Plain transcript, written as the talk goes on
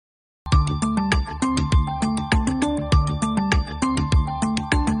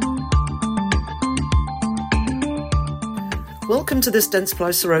Welcome to this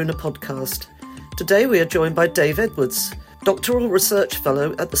Dentsply Sirona podcast. Today we are joined by Dave Edwards, Doctoral Research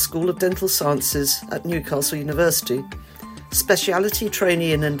Fellow at the School of Dental Sciences at Newcastle University, Speciality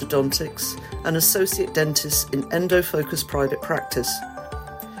Trainee in Endodontics and Associate Dentist in Endofocus Private Practice.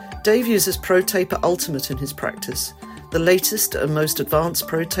 Dave uses ProTaper Ultimate in his practice, the latest and most advanced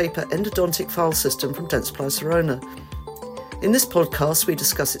ProTaper endodontic file system from Dentsply Sirona. In this podcast, we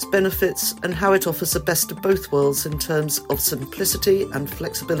discuss its benefits and how it offers the best of both worlds in terms of simplicity and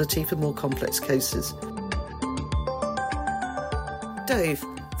flexibility for more complex cases. Dave,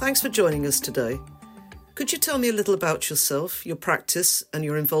 thanks for joining us today. Could you tell me a little about yourself, your practice, and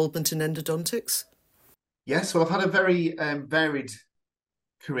your involvement in endodontics? Yes, well, I've had a very varied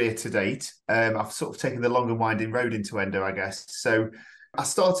career to date. I've sort of taken the long and winding road into endo, I guess. So I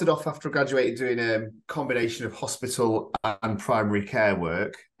started off after I graduated doing a combination of hospital and primary care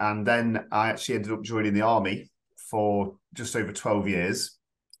work. And then I actually ended up joining the army for just over 12 years.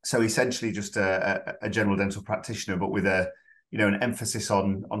 So essentially just a general dental practitioner, but with an emphasis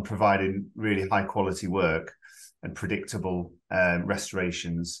on providing really high quality work and predictable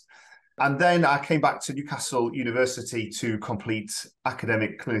restorations. And then I came back to Newcastle University to complete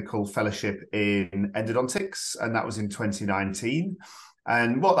academic clinical fellowship in endodontics, and that was in 2019.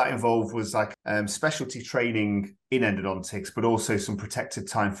 And what that involved was specialty training in endodontics, but also some protected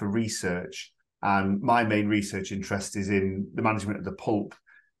time for research. And my main research interest is in the management of the pulp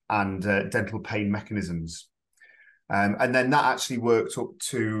and dental pain mechanisms. And then that actually worked up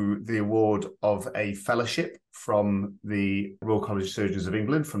to the award of a fellowship from the Royal College of Surgeons of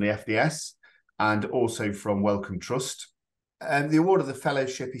England, from the FDS, and also from Wellcome Trust. And the award of the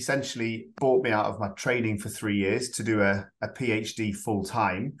fellowship essentially brought me out of my training for 3 years to do a PhD full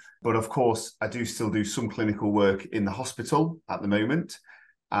time. But of course, I do still do some clinical work in the hospital at the moment.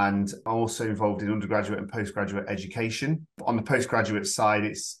 And I'm also involved in undergraduate and postgraduate education. On the postgraduate side,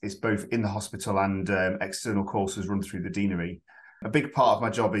 it's both in the hospital and external courses run through the deanery. A big part of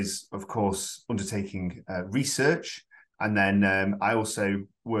my job is, of course, undertaking research. And then I also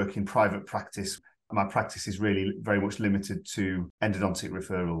work in private practice. My practice is really very much limited to endodontic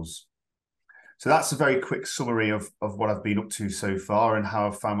referrals. So that's a very quick summary of what I've been up to so far and how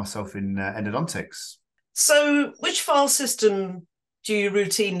I've found myself in endodontics. So which file system do you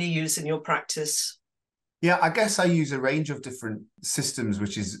routinely use in your practice? Yeah, I guess I use a range of different systems,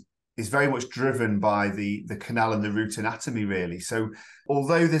 which is very much driven by the canal and the root anatomy, really. So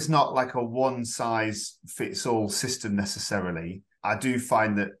although there's not like a one-size-fits-all system necessarily, I do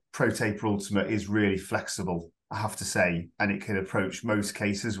find that ProTaper Ultimate is really flexible, I have to say, and it can approach most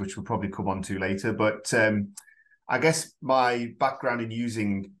cases, which we'll probably come on to later. But I guess my background in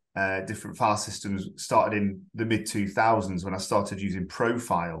using different file systems started in the mid-2000s when I started using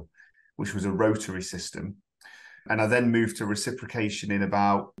Profile, which was a rotary system. And I then moved to reciprocation in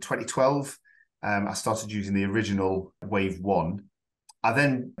about 2012. I started using the original Wave 1. I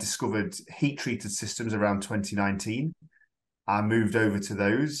then discovered heat-treated systems around 2019. I moved over to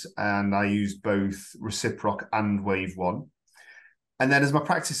those and I used both Reciproc and Wave 1. And then as my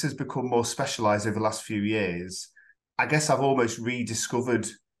practice has become more specialised over the last few years, I guess I've almost rediscovered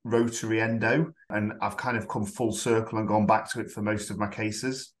rotary endo, and I've kind of come full circle and gone back to it for most of my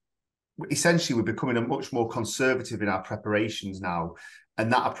cases. Essentially, we're becoming a much more conservative in our preparations now,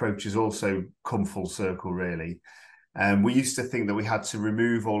 and that approach has also come full circle, really. We used to think that we had to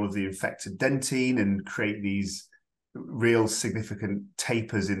remove all of the infected dentine and create these real significant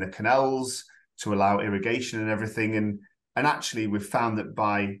tapers in the canals to allow irrigation and everything. And actually, we've found that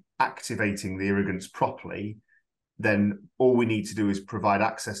by activating the irrigants properly, then all we need to do is provide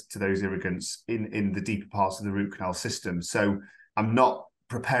access to those irrigants in the deeper parts of the root canal system. So I'm not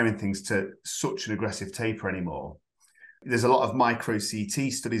preparing things to such an aggressive taper anymore. There's a lot of micro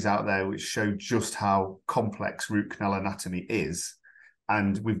CT studies out there which show just how complex root canal anatomy is.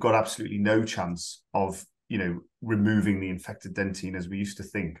 And we've got absolutely no chance of, removing the infected dentine as we used to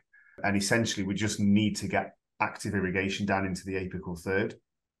think. And essentially, we just need to get active irrigation down into the apical third.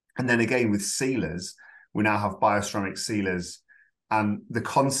 And then again, with sealers, we now have bioceramic sealers. And the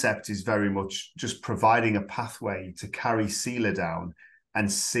concept is very much just providing a pathway to carry sealer down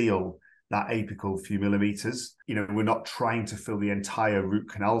and seal that apical few millimeters. We're not trying to fill the entire root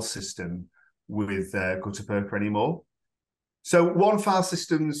canal system with gutta-perca anymore. So one file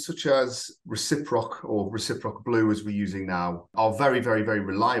systems such as Reciproc or Reciproc Blue, as we're using now, are very, very, very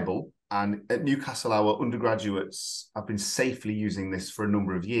reliable. And at Newcastle, our undergraduates have been safely using this for a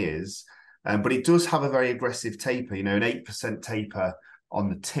number of years. But it does have a very aggressive taper, an 8% taper on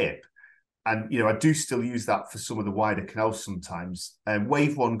the tip. And, I do still use that for some of the wider canals sometimes.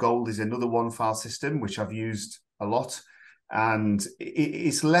 Wave 1 Gold is another one file system, which I've used a lot. and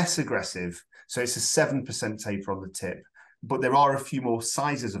it's less aggressive. So it's a 7% taper on the tip, but there are a few more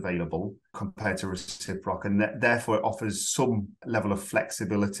sizes available compared to reciproc, and therefore it offers some level of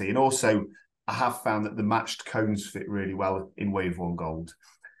flexibility. And also, I have found that the matched cones fit really well in Wave 1 Gold.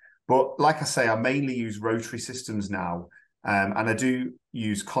 But like I say, I mainly use rotary systems now, and I do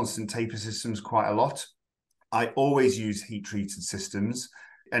use constant taper systems quite a lot. I always use heat-treated systems,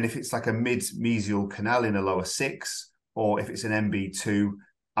 and if it's like a mid-mesial canal in a lower 6, or if it's an MB2,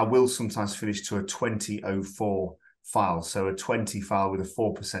 I will sometimes finish to a 2004 file, so a 20 file with a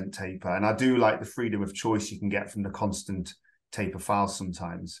 4% taper. And I do like the freedom of choice you can get from the constant taper files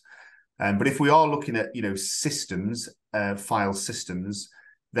sometimes. But if we are looking at, systems, file systems,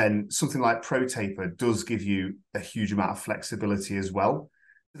 then something like ProTaper does give you a huge amount of flexibility as well.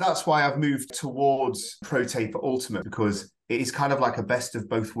 That's why I've moved towards ProTaper Ultimate, because it is kind of like a best of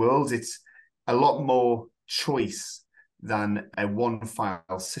both worlds. It's a lot more choice than a one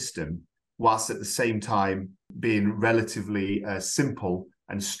file system, whilst at the same time being relatively simple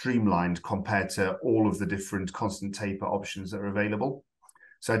and streamlined compared to all of the different constant taper options that are available.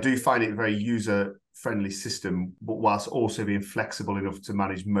 So I do find it a very user-friendly system, but whilst also being flexible enough to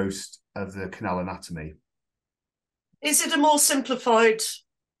manage most of the canal anatomy. Is it a more simplified,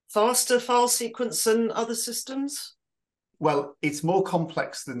 faster file sequence than other systems? Well, it's more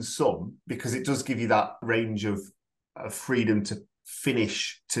complex than some because it does give you that range of freedom to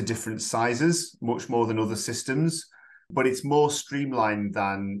finish to different sizes, much more than other systems. But it's more streamlined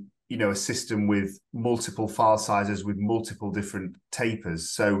than a system with multiple file sizes with multiple different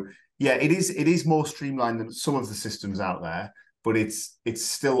tapers. So yeah, it is more streamlined than some of the systems out there, but it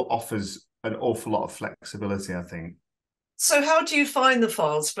still offers an awful lot of flexibility, I think. So how do you find the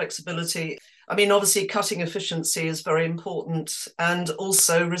file's flexibility? I mean, obviously cutting efficiency is very important, and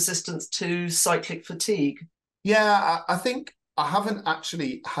also resistance to cyclic fatigue. Yeah, I think I haven't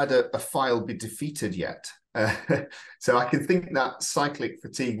actually had a file be defeated yet. So I can think that cyclic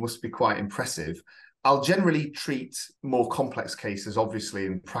fatigue must be quite impressive. I'll generally treat more complex cases, obviously,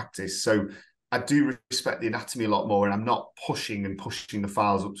 in practice. So I do respect the anatomy a lot more, and I'm not pushing the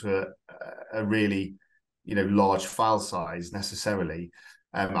files up to a really, large file size necessarily.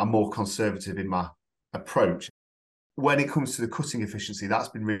 I'm more conservative in my approach. When it comes to the cutting efficiency, that's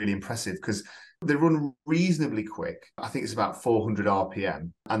been really impressive because they run reasonably quick. I think it's about 400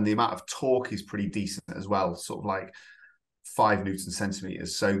 RPM, and the amount of torque is pretty decent as well, sort of like 5 Newton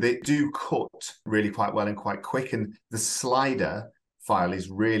centimeters. So they do cut really quite well and quite quick. And the slider file is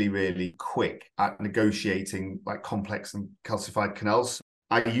really, really quick at negotiating like complex and calcified canals.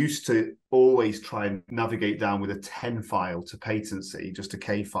 I used to always try and navigate down with a 10 file to patency, just a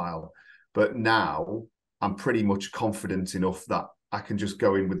K file. But now I'm pretty much confident enough that I can just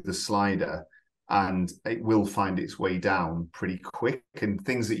go in with the slider and it will find its way down pretty quick. And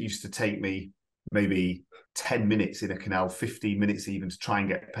things that used to take me maybe 10 minutes in a canal, 15 minutes even to try and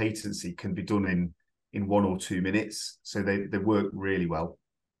get patency can be done in 1 or 2 minutes. So they work really well.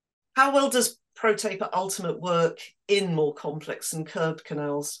 How well does ProTaper Ultimate work in more complex and curved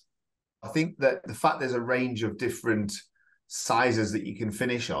canals? I think that the fact there's a range of different sizes that you can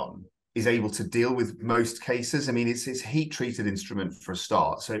finish on is able to deal with most cases. I mean, it's a heat-treated instrument for a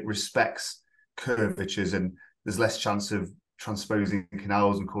start, so it respects curvatures and there's less chance of transposing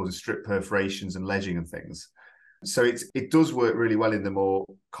canals and causing strip perforations and ledging and things. So it does work really well in the more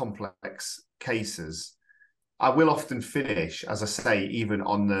complex cases. I will often finish, as I say, even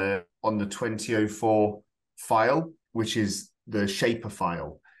on the 2004 file, which is the shaper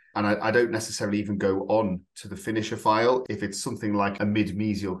file. And I don't necessarily even go on to the finisher file. If it's something like a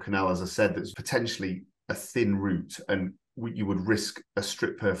mid-mesial canal, as I said, that's potentially a thin route and you would risk a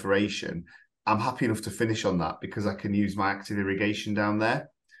strip perforation, I'm happy enough to finish on that because I can use my active irrigation down there.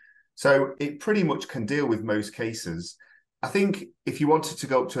 So it pretty much can deal with most cases. I think if you wanted to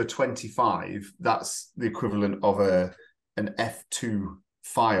go up to a 25, that's the equivalent of an F2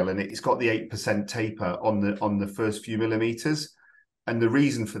 file, and it's got the 8% taper on the first few millimeters. And the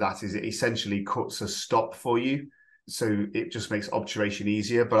reason for that is it essentially cuts a stop for you. So it just makes obturation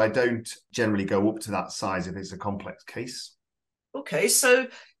easier, but I don't generally go up to that size if it's a complex case. Okay, so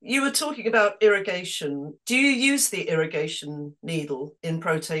you were talking about irrigation. Do you use the irrigation needle in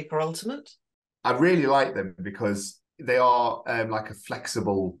ProTaper Ultimate? I really like them because they are like a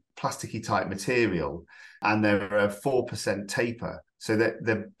flexible plasticky type material, and they're a 4% taper. So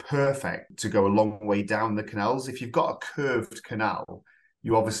they're perfect to go a long way down the canals. If you've got a curved canal,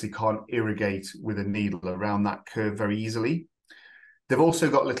 you obviously can't irrigate with a needle around that curve very easily. They've also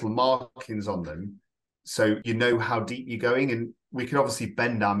got little markings on them, so you know how deep you're going. And we can obviously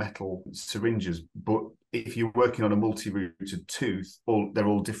bend our metal syringes, but if you're working on a multi-routed tooth, they're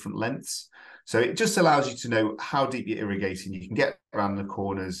all different lengths. So it just allows you to know how deep you're irrigating. You can get around the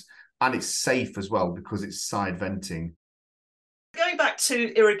corners, and it's safe as well because it's side venting. Going back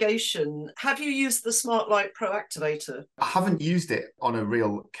to irrigation, have you used the Smart Light Pro activator? I haven't used it on a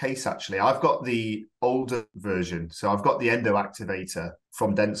real case, actually. I've got the older version. So I've got the endo activator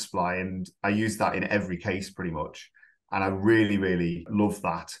from Dentsply, and I use that in every case pretty much. And I really, really love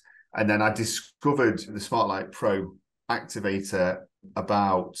that. And then I discovered the Smart Light Pro activator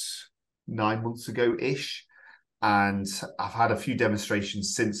about 9 months ago-ish. And I've had a few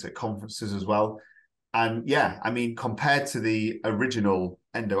demonstrations since at conferences as well. And yeah, I mean, compared to the original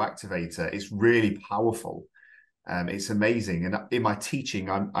endo activator, it's really powerful. It's amazing. And in my teaching,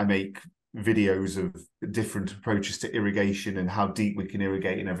 I make videos of different approaches to irrigation and how deep we can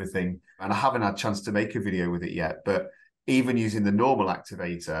irrigate and everything. And I haven't had a chance to make a video with it yet, but even using the normal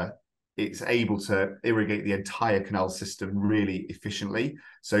activator, it's able to irrigate the entire canal system really efficiently.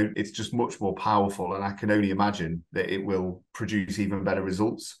 So it's just much more powerful. And I can only imagine that it will produce even better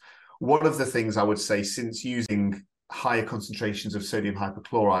results. One of the things I would say, since using higher concentrations of sodium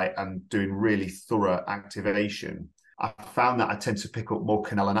hypochlorite and doing really thorough activation, I found that I tend to pick up more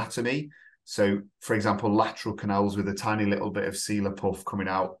canal anatomy. So, for example, lateral canals with a tiny little bit of sealer puff coming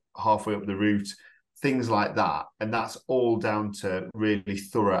out halfway up the root, things like that. And that's all down to really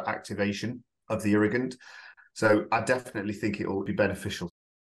thorough activation of the irrigant. So I definitely think it will be beneficial.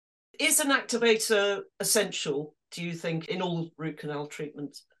 Is an activator essential, do you think, in all root canal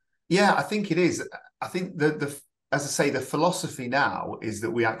treatments? Yeah, I think it is. I think that as I say, the philosophy now is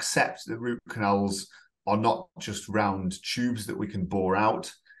that we accept that root canals are not just round tubes that we can bore out.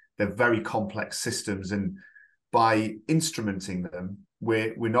 They're very complex systems, and by instrumenting them,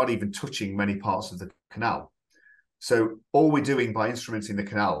 we're not even touching many parts of the canal. So all we're doing by instrumenting the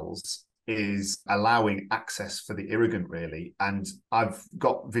canals is allowing access for the irrigant, really. And I've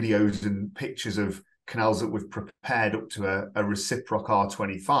got videos and pictures of canals that we've prepared up to a reciproc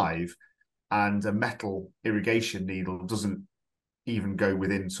R25, and a metal irrigation needle doesn't even go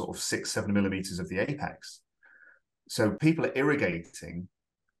within sort of 6-7 millimeters of the apex. So people are irrigating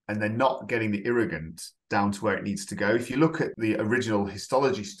and they're not getting the irrigant down to where it needs to go. If you look at the original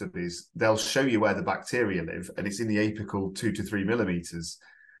histology studies, they'll show you where the bacteria live, and it's in the apical 2 to 3 millimeters.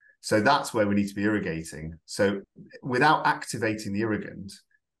 So that's where we need to be irrigating. So without activating the irrigant,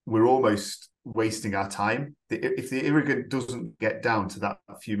 we're almost wasting our time. If the irrigant doesn't get down to that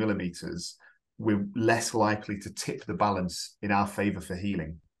few millimeters, we're less likely to tip the balance in our favor for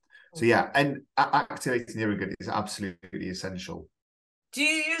healing. So yeah, and activating the irrigant is absolutely essential. Do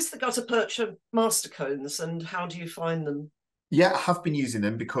you use the gutta percha master cones, and how do you find them? Yeah, I have been using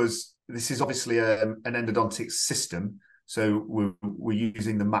them because this is obviously an endodontic system. So we're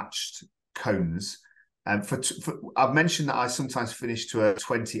using the matched cones. And I've mentioned that I sometimes finish to a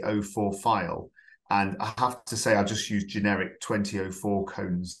 2004 file, and I have to say I just use generic 2004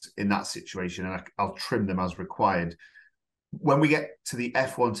 cones in that situation, and I'll trim them as required. When we get to the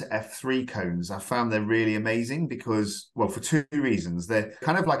F1 to F3 cones, I found they're really amazing because, well, for two reasons. They're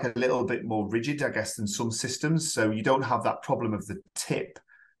kind of like a little bit more rigid, I guess, than some systems. So you don't have that problem of the tip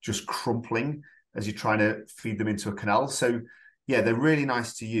just crumpling as you're trying to feed them into a canal. So yeah, they're really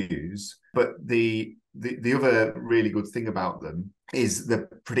nice to use. But the other really good thing about them is the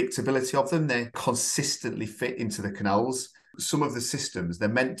predictability of them. They consistently fit into the canals. Some of the systems, they're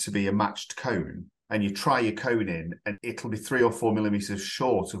meant to be a matched cone, and you try your cone in and it'll be 3 or 4 millimeters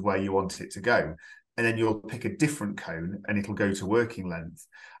short of where you want it to go. And then you'll pick a different cone and it'll go to working length.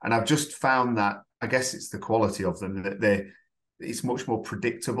 And I've just found that, I guess it's the quality of them, that it's much more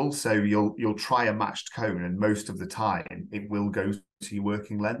predictable. So you'll try a matched cone, and most of the time it will go to your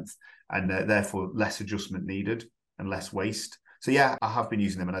working length, and therefore less adjustment needed and less waste. So yeah, I have been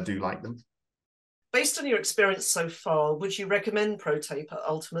using them and I do like them. Based on your experience so far, would you recommend ProTaper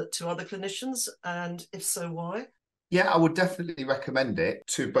Ultimate to other clinicians? And if so, why? Yeah, I would definitely recommend it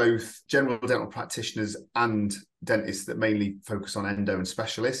to both general dental practitioners and dentists that mainly focus on endo and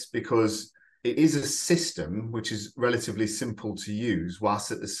specialists, because it is a system which is relatively simple to use,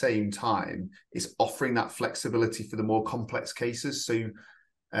 whilst at the same time it's offering that flexibility for the more complex cases. So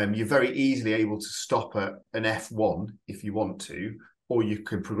you're very easily able to stop at an F1 if you want to, or you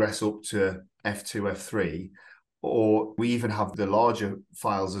can progress up to F2, F3, or we even have the larger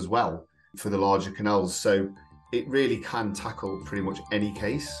files as well for the larger canals. So it really can tackle pretty much any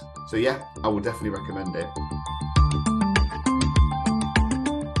case. So yeah, I would definitely recommend it.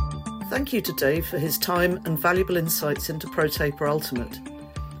 Thank you to Dave for his time and valuable insights into ProTaper Ultimate.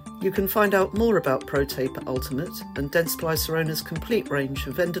 You can find out more about ProTaper Ultimate and Dentsply Sirona's complete range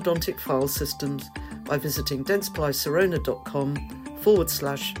of endodontic file systems by visiting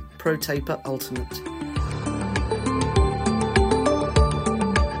dentsplySirona.com/ProTaper Ultimate.